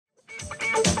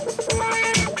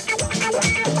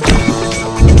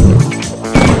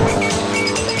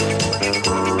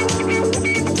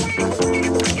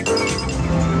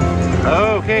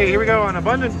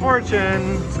Abundant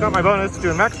Fortune. It's got my bonus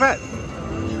doing max bet.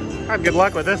 I have good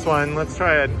luck with this one. Let's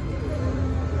try it.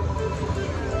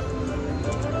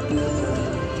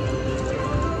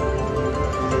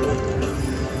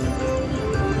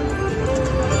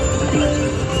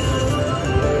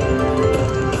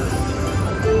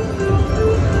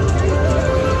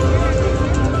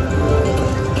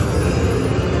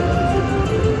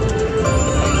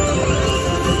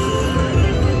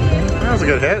 That was a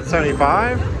good hit,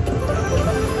 75.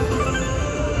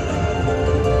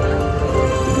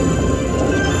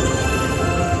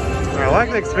 I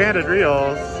like the expanded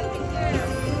reels.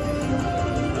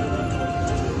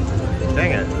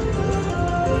 Dang it.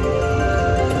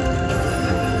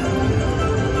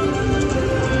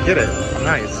 Get it.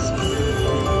 Nice.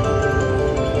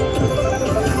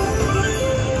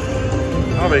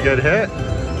 That'll be a good hit.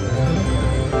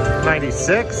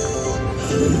 96.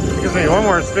 Gives me one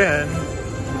more spin.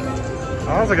 Oh,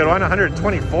 that was a good one.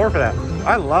 124 for that.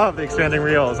 I love the expanding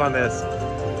reels on this.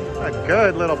 A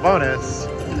good little bonus.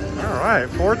 All right,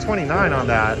 429 on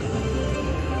that.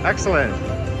 Excellent.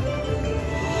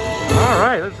 All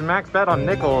right, let's max bet on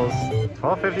nickels.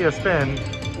 12.50 a spin.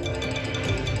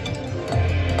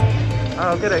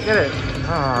 Oh, get it, get it.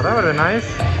 Oh, that would have been nice.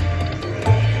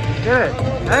 Get it.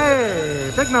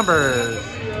 Hey, big numbers.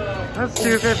 That's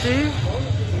 250.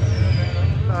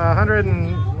 100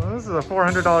 and well, this is a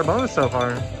 $400 bonus so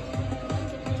far.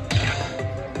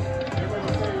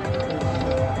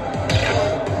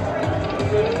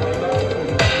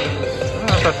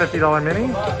 A $50 mini.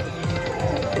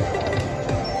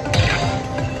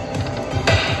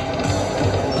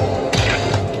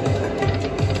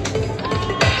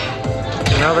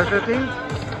 Another 50.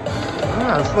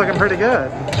 Oh, it's looking pretty good.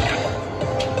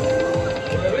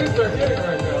 At least they're hitting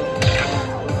right now.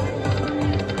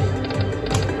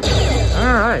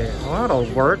 All right, well that'll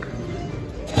work.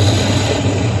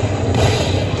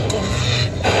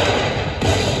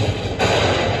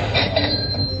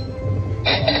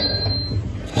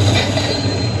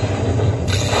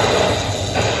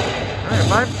 All right,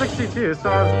 562.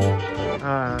 Still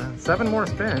has 7 more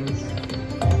spins.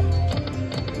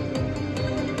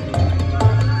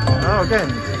 Oh, again.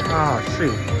 Oh,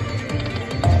 shoot.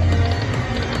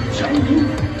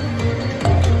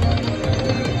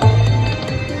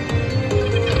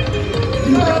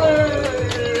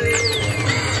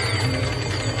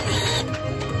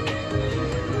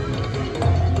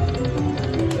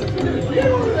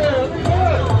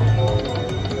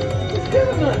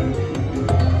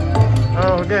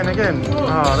 Oh, again.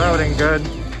 Oh, that would have been good.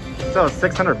 Still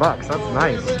 $600 bucks. That's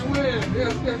nice.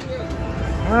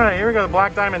 All right, here we go,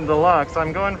 Black Diamond Deluxe.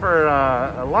 I'm going for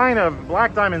a line of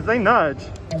black diamonds. They nudge.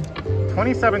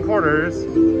 27 quarters.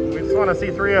 We just want to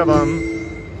see 3 of them.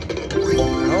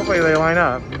 Hopefully they line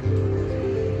up.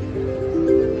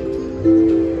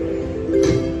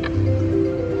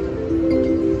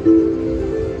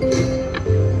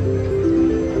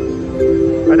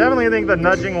 I definitely think the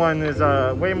nudging one is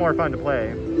way more fun to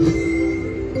play.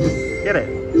 Get it.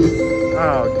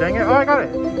 Oh, dang it. Oh, I got it.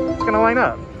 It's going to line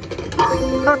up.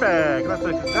 Perfect. That's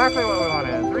exactly what we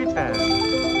wanted. 310.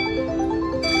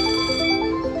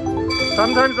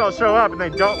 Sometimes they'll show up and they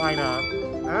don't line up.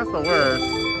 That's the worst.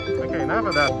 Okay, enough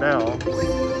of that bell.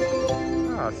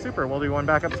 Oh, super. We'll do one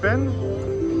backup spin.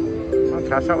 I'll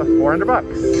cash out with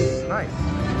 $400. Nice.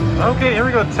 Okay, here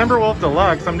we go. Timberwolf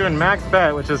Deluxe. I'm doing max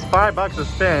bet, which is $5 a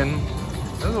spin.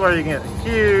 This is where you can get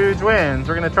huge wins.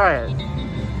 We're gonna try it. I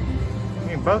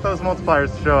need both those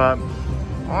multipliers to show up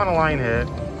on a line hit.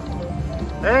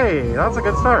 Hey, that's a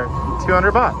good start.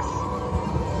 $200.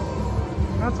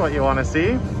 That's what you want to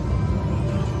see.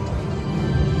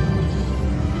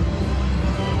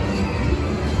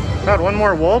 God, one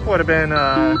more wolf would have been,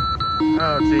 oh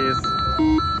geez.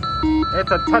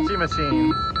 It's a touchy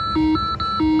machine.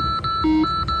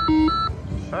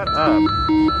 Shut up.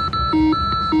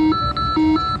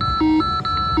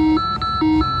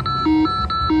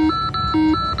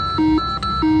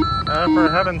 For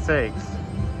heaven's sakes.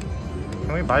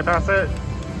 Can we bypass it?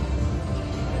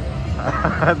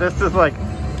 This is like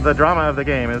the drama of the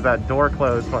game, is that door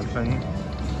close function.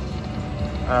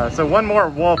 So one more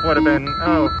wolf would have been,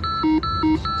 oh.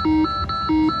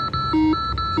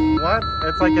 What?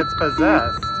 It's like it's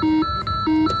possessed.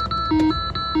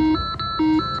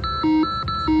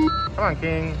 Come on,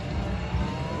 King.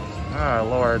 Oh,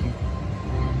 Lord.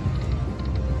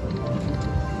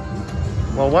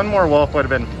 Well, one more wolf would have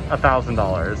been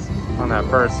 $1,000 on that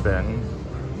first spin.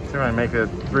 See if I make it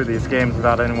through these games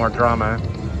without any more drama.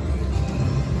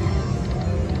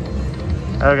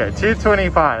 Okay,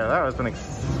 225. That was a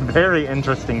very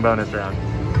interesting bonus round.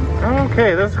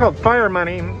 Okay, this is called Fire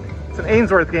Money. It's an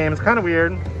Ainsworth game. It's kind of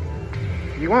weird.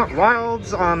 You want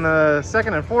wilds on the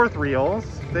second and fourth reels.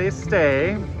 They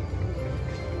stay.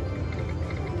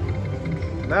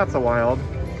 That's a wild.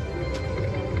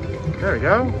 There we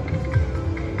go.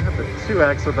 Got the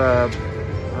 2X with a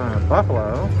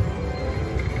buffalo.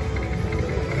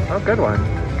 Oh, good one.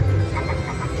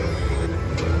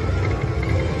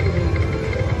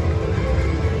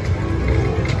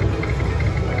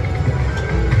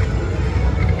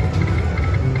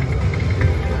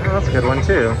 Oh, that's a good one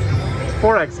too. It's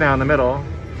 4X now in the middle.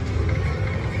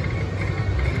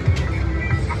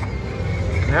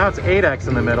 Now it's 8X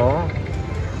in the middle.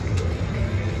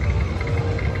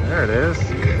 There it is.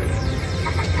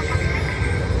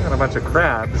 Got a bunch of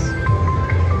crabs.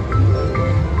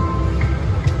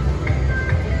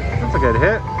 That's a good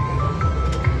hit.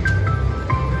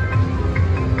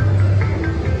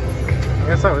 I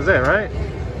guess that was it, right?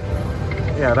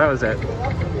 Yeah, that was it.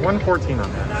 114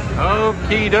 on that.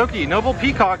 Okie dokie. Noble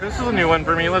Peacock. This is a new one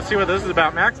for me. Let's see what this is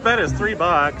about. Max bet is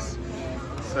 $3.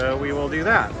 So we will do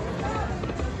that.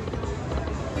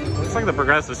 Looks like the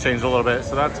progressives changed a little bit,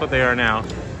 so that's what they are now.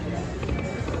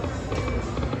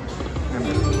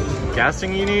 I'm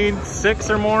guessing you need 6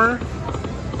 or more.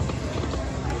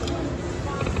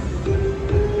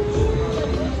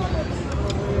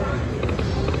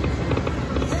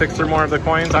 Six or more of the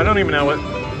coins. I don't even know what.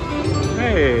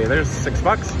 Hey, there's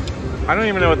 $6. I don't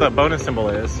even know what the bonus symbol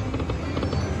is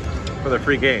for the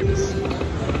free games.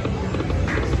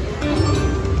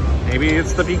 Maybe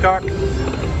it's the peacock.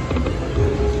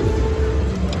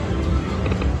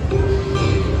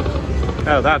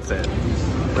 Oh, that's it.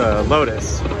 The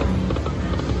lotus.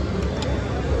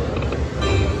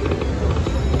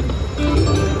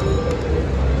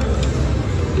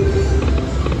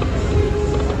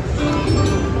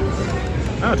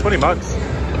 Oh, $20.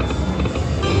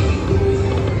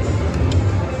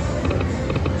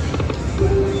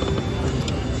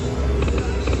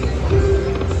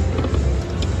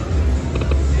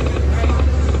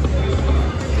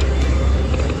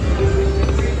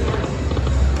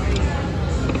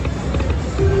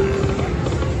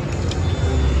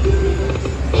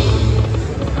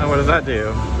 What does that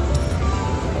do?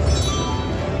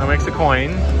 That makes a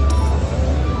coin.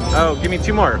 Oh, give me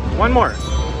 2 more. 1 more.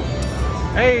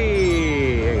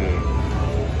 Hey!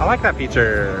 I like that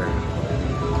feature.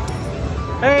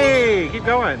 Hey! Keep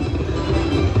going.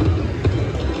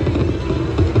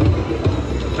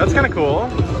 That's kind of cool.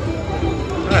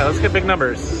 Alright, let's get big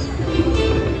numbers.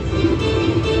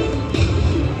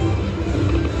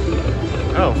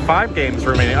 Oh, 5 games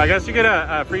remaining. I guess you get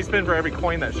a free spin for every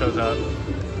coin that shows up.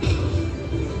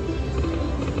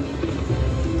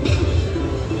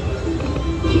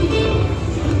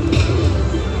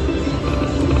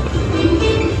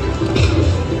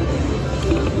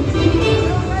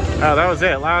 Oh, that was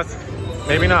it. Last,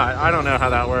 maybe not. I don't know how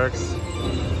that works.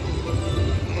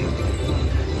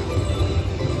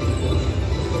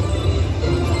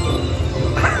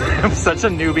 I'm such a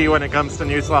newbie when it comes to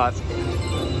new slots.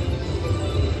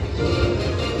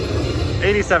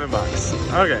 87 bucks.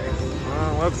 Okay.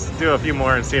 Well, let's do a few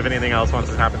more and see if anything else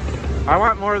wants to happen. I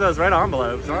want more of those red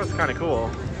envelopes. That was kind of cool.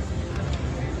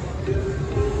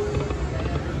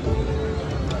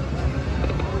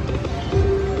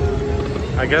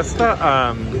 I guess the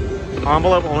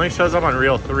envelope only shows up on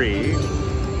reel 3.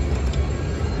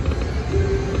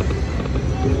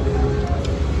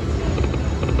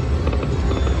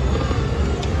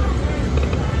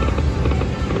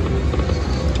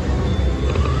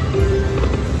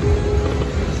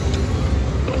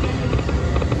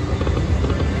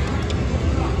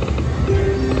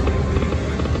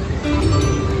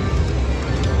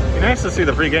 Be nice to see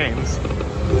the free games.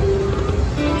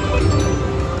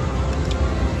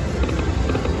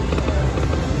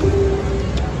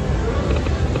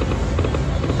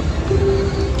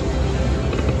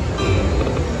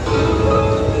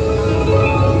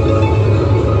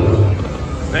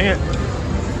 Dang it.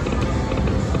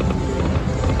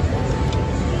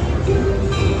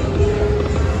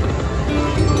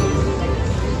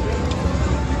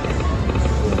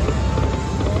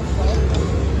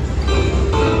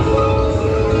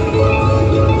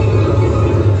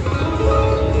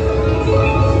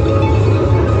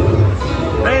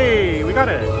 Hey, we got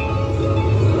it.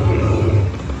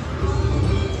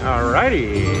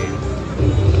 Alrighty.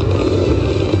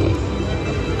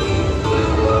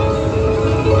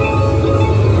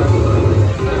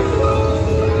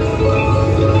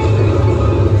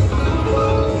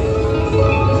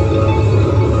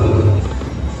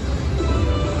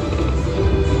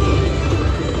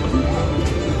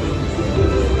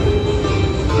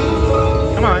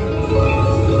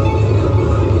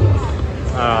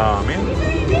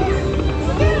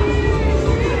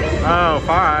 Oh,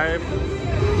 5.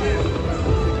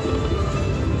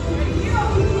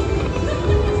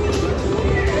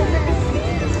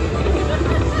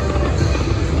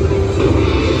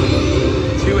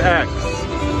 X.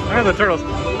 Look at the turtles.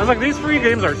 I was like, these free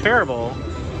games are terrible.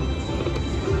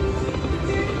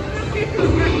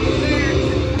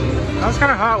 I was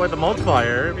kind of hot with the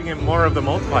multiplier. If you get more of the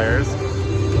multipliers.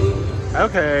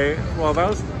 Okay, well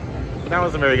that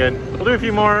wasn't very good. We'll do a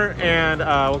few more and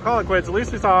we'll call it quits. At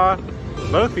least we saw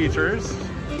both features.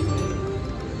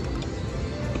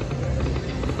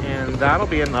 And that'll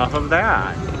be enough of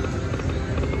that.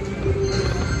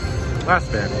 Last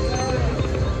spin.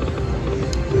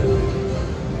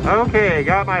 Okay,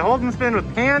 got my hold and spin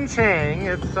with Pan Chang.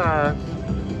 It's,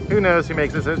 who knows who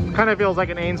makes this. It kind of feels like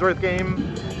an Ainsworth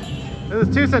game. This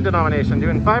is 2-cent denomination,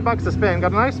 doing $5 a spin.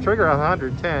 Got a nice trigger on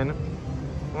 110.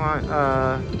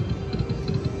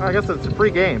 I guess it's a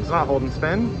free game. It's not hold and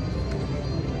spin.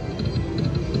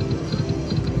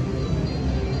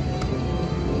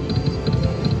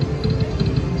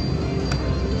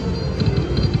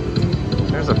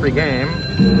 There's a free game.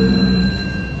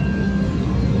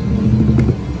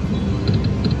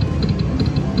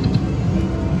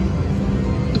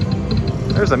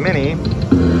 There's a mini.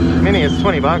 Mini is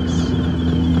 $20.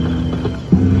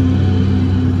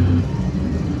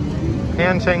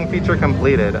 Pan Chang feature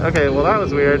completed. Okay, well that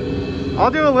was weird.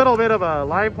 I'll do a little bit of a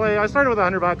live play. I started with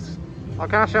 $100. I'll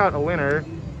cash out a winner,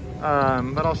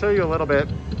 but I'll show you a little bit.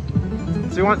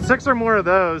 So you want 6 or more of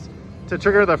those to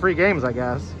trigger the free games, I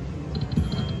guess.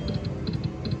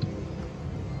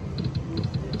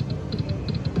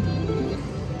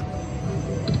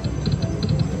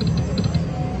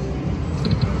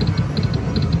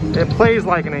 It plays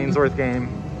like an Ainsworth game.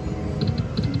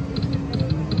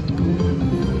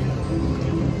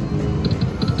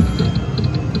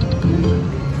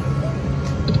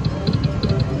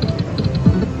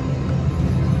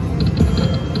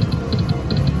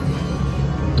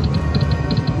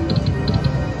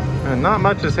 And not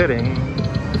much is hitting.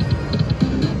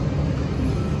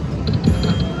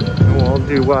 We'll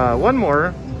do one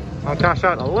more. I'll cash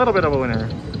out a little bit of a winner.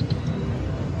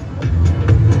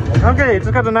 Okay,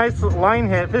 just got a nice line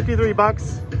hit,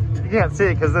 $53. You can't see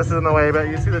it because this is in the way, but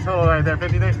you see the total right there,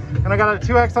 53. And I got a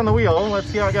 2X on the wheel. Let's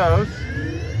see how it goes.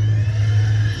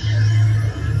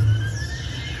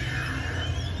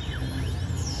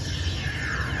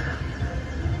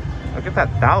 Look at that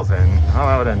 1,000. Oh,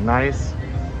 that would have been nice.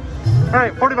 All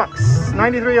right, $40.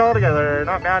 93 altogether.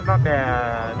 Not bad, not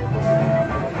bad.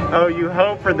 Oh, you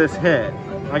hope for this hit.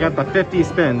 I got the 50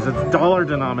 spins. It's dollar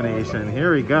denomination.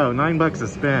 Here we go. $9 a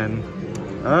spin.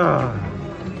 Oh,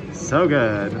 so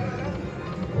good.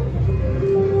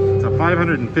 It's a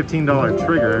 $515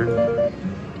 trigger.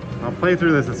 I'll play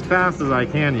through this as fast as I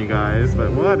can, you guys,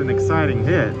 but what an exciting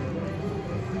hit.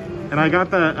 And I got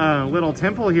the little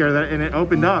temple here, and it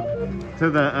opened up to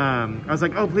the, I was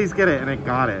like, oh, please get it, and it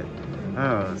got it.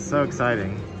 Oh, so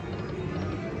exciting.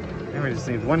 And we just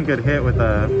need one good hit with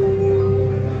a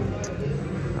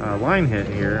line hit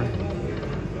here.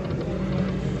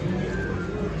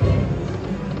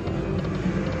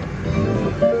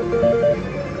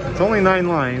 It's only 9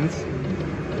 lines.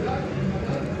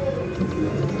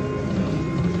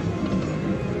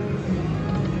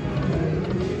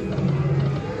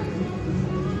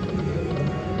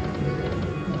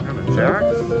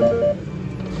 Jacks.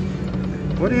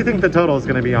 What do you think the total is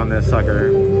going to be on this sucker?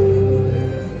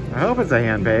 I hope it's a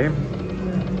hand pay.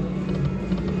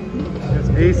 There's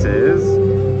aces.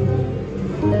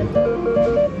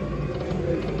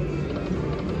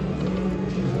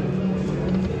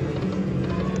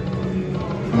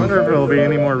 I wonder if there'll be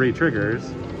any more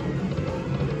re-triggers.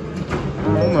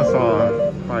 I almost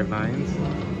saw 5 nines.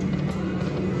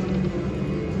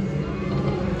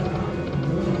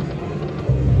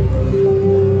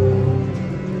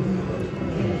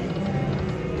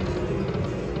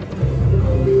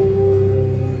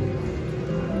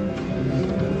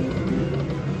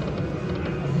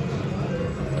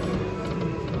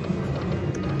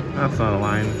 That's not a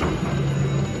line.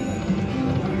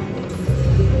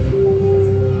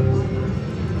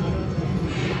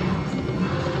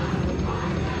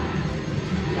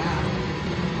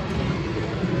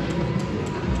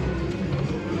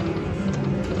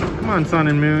 Come on, sun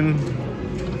and moon.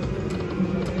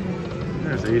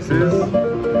 There's aces.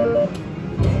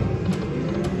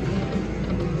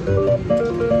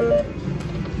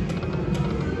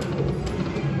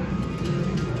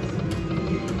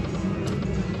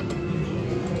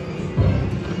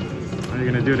 Are you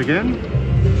gonna do it again?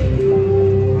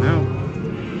 No.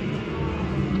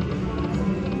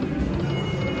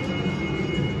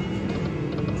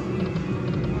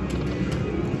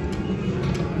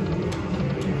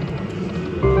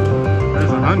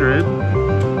 100.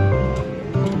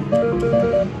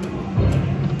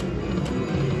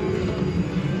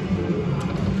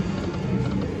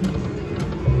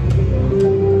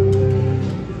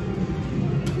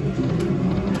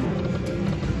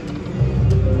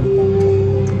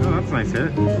 Oh, that's a nice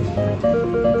hit.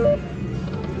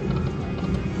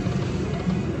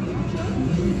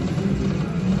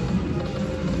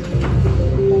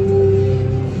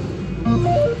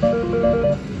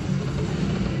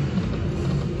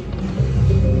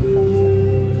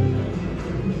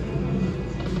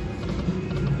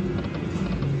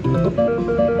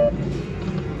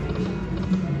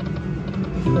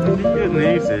 Getting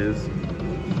aces.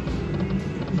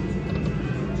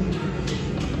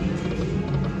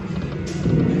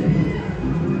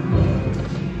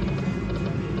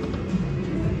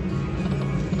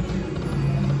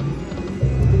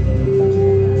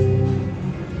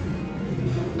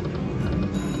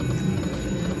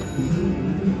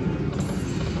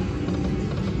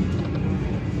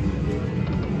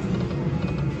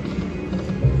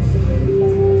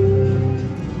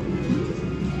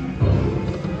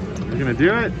 Gonna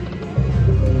do it?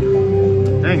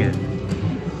 Dang it.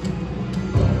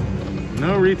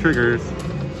 No re-triggers.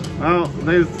 Well,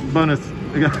 those bonus,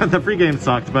 the free game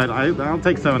sucked, but I'll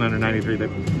take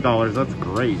 $793. That's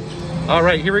great. All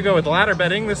right, here we go with ladder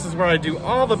betting. This is where I do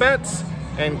all the bets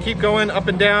and keep going up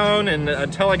and down and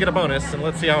until I get a bonus, and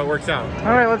let's see how it works out.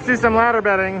 All right, let's do some ladder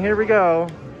betting. Here we go.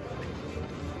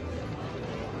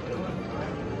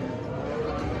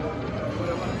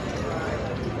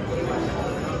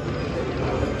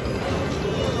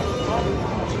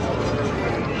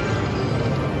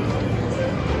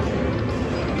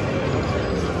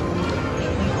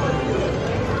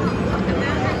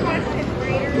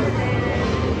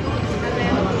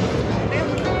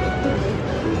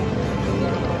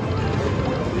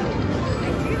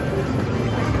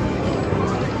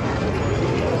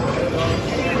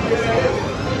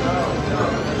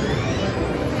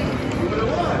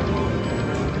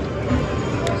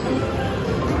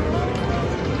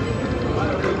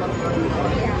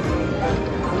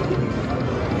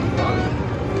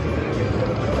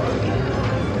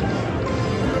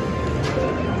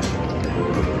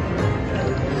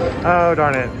 Oh,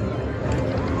 darn it.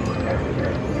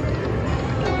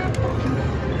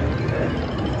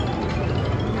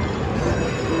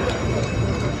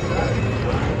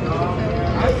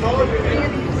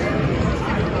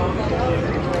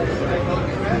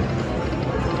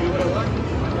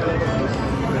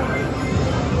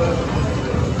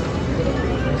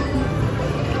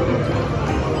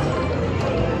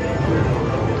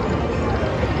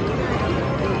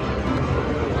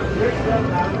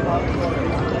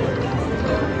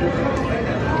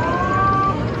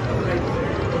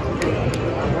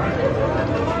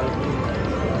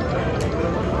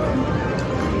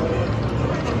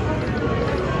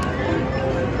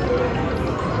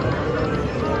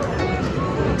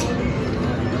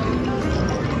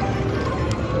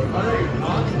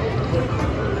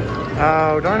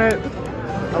 Oh, darn it.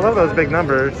 I love those big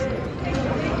numbers.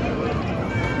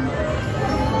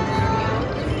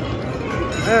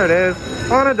 There it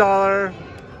is. On $1.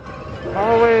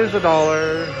 Always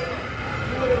 $1.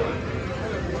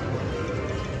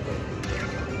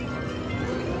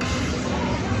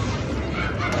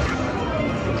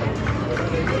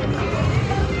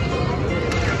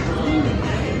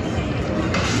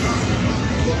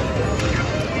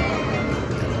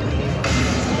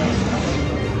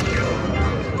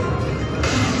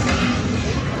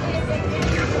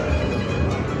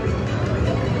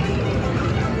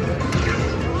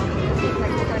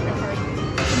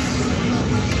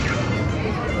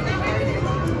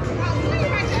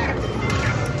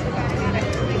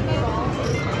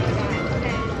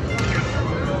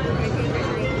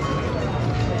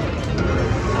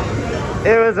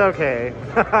 It was okay.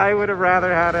 I would have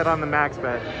rather had it on the max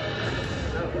bet.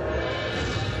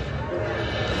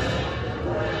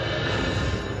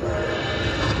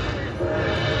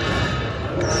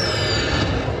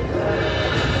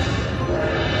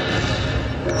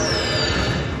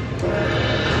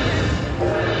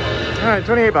 All right,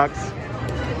 28 bucks.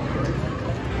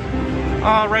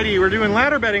 Alrighty, we're doing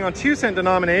ladder betting on 2-cent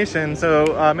denomination. So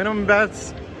minimum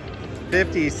bets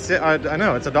 50, I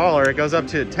know it's $1. It goes up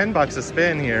to 10 bucks a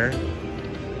spin here.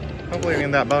 Hopefully we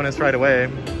get that bonus right away.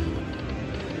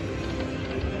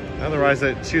 Otherwise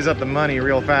it chews up the money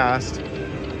real fast.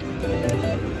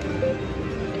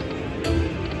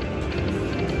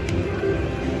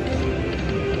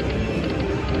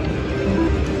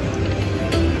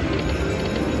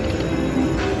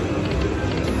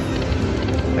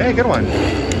 Hey, good one.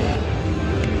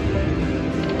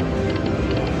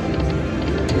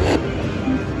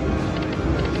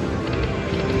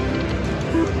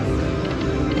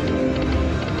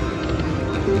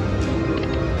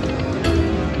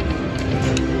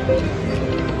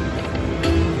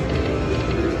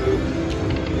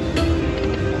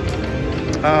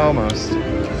 Almost.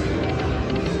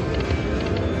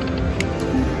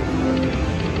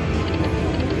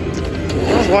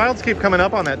 Those wilds keep coming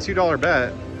up on that $2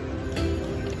 bet.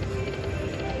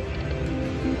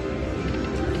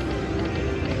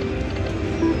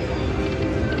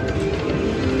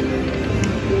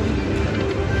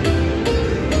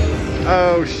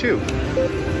 Oh, shoot.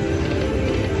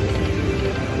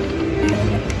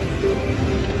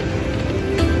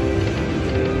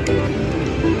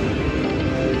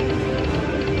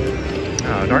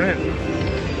 Oh, darn it.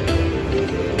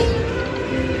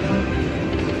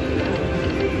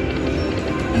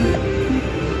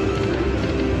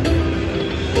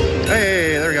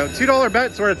 Hey, there we go. $2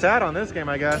 bet's where it's at on this game,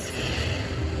 I guess.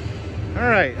 All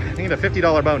right, I need a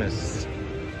 $50 bonus.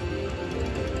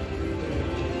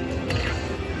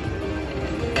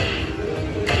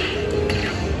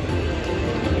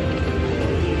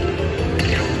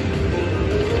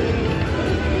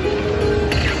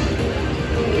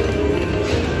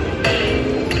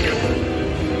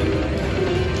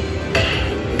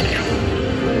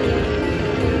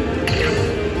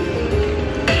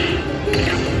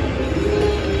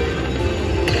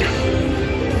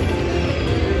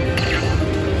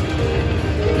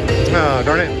 Oh,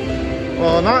 darn it.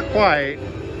 Well, not quite,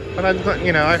 but I've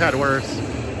had worse.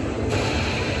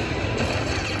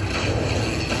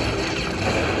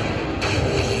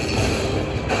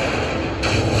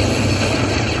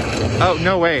 Oh,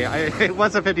 no way. It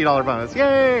was a $50 bonus.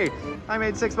 Yay! I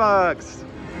made $6.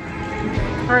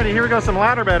 Alrighty, here we go. Some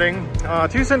ladder betting.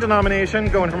 2-cent denomination,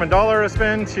 going from $1 a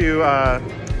spin to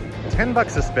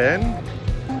 $10 a spin.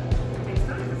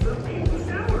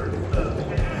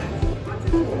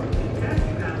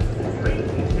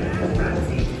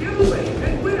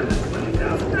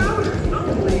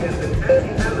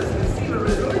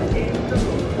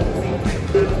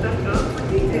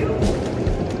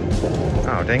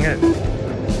 Oh, dang it.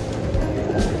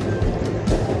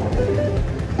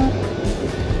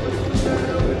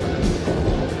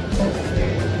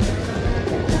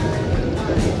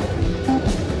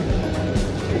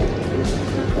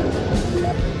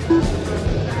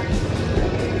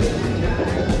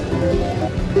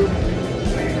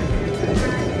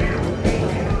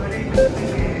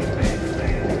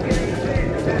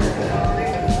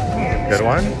 Good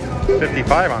one.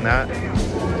 55 on that.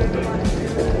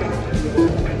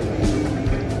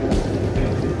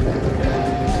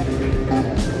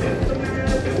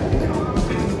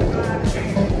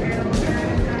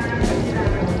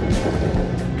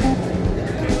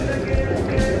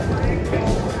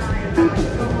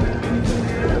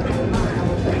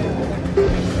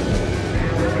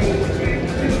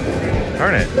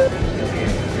 Darn it.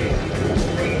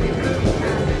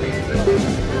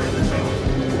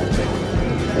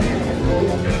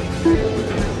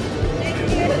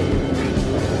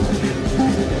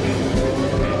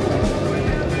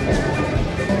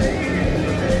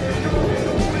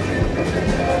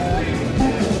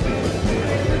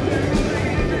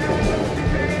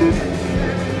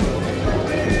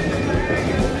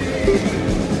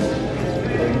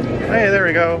 Hey, there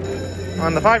we go.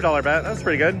 On the $5 bet, that's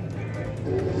pretty good.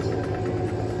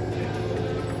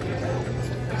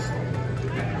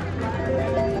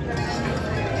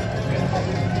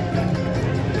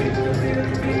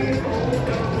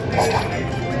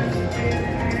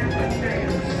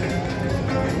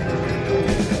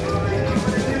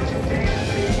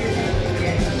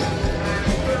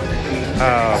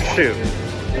 Oh, shoot.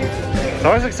 It's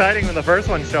always exciting when the first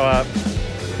ones show up.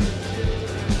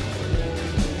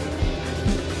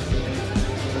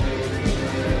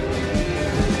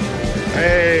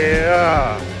 Hey,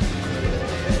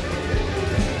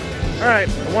 all right,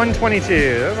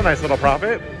 122. That was a nice little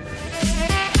profit.